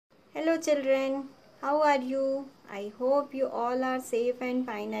Hello children, how are you? I hope you all are safe and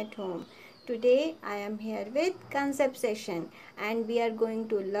fine at home. Today I am here with concept session and we are going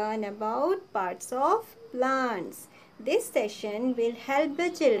to learn about parts of plants. This session will help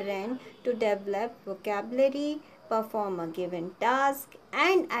the children to develop vocabulary, perform a given task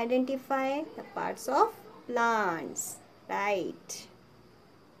and identify the parts of plants. Right.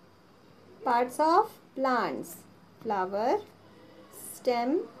 Parts of plants: flower,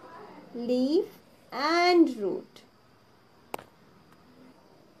 stem, leaf and root.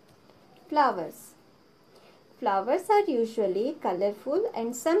 Flowers. Flowers are usually colorful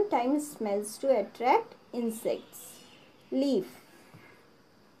and sometimes smells to attract insects. Leaf.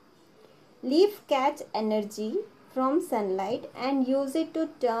 Leaf catch energy from sunlight and use it to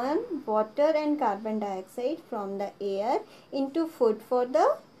turn water and carbon dioxide from the air into food for the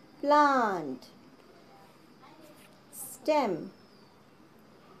plant. Stem.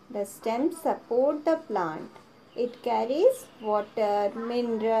 The stems support the plant. It carries water,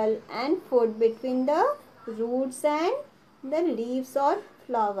 mineral and food between the roots and the leaves or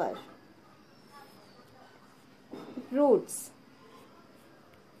flower. Roots.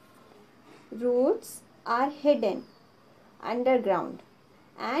 Roots are hidden underground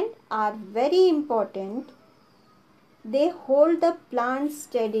and are very important. They hold the plant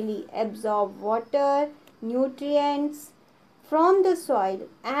steadily, absorb water, nutrients from the soil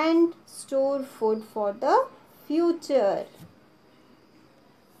and store food for the future.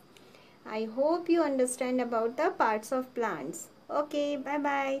 I hope you understand about the parts of plants. Okay, bye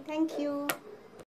bye. Thank you.